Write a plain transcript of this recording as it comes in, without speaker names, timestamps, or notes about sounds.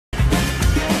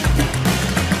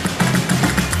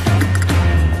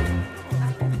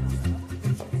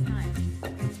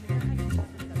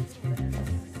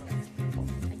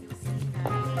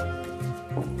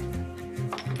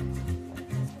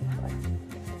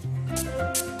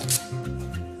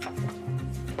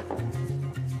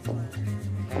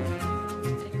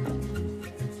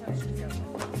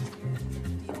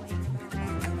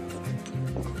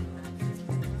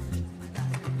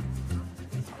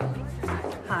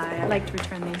Hi, I'd like to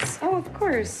return these. Oh, of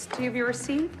course. Do you have your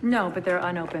receipt? No, but they're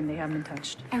unopened. They haven't been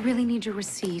touched. I really need your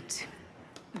receipt.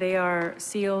 They are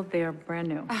sealed. They are brand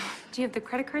new. Do you have the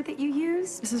credit card that you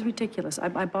use? This is ridiculous.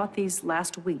 I bought these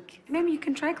last week. Ma'am, you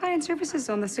can try client services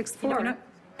on the 6th floor. No.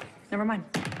 Never mind.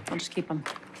 I'll just keep them.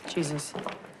 Jesus.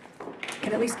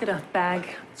 Can I at least get a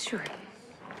bag? Sure.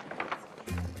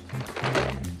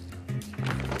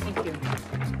 Thank you.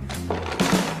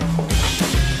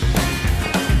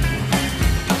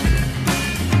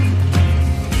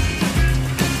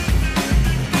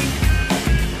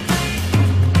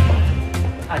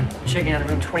 Hi, checking out of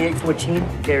room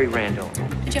 2814, Gary Randall.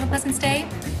 Did you have a pleasant stay?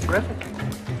 Terrific.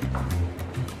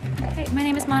 Okay, my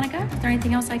name is Monica. Is there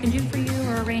anything else I can do for you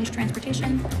or arrange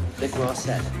transportation? I think we're all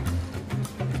set.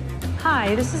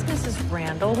 Hi, this is Mrs.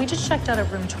 Randall. We just checked out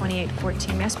at room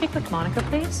 2814. May I speak with Monica,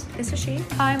 please? This is she.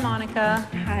 Hi, Monica.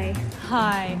 Hi.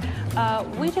 Hi.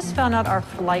 We just found out our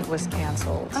flight was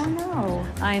canceled. Oh, no.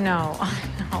 I know.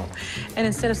 And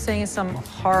instead of staying in some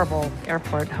horrible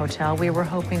airport hotel, we were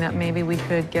hoping that maybe we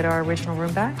could get our original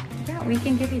room back. Yeah, we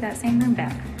can give you that same room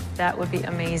back. That would be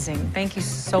amazing. Thank you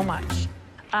so much.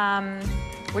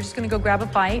 We're just gonna go grab a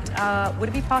bite. Would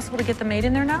it be possible to get the maid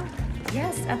in there now?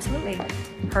 Yes, absolutely.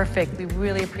 Perfect. We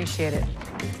really appreciate it.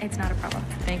 It's not a problem.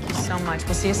 Thank you so much.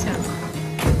 We'll see you soon.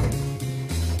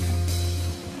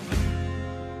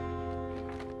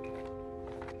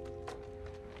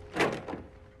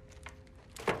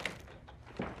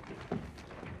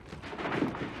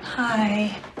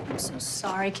 Hi. I'm so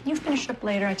sorry. Can you finish up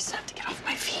later? I just have to get off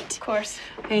my feet. Of course.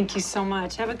 Thank you so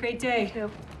much. Have a great day. You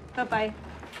too. Bye-bye.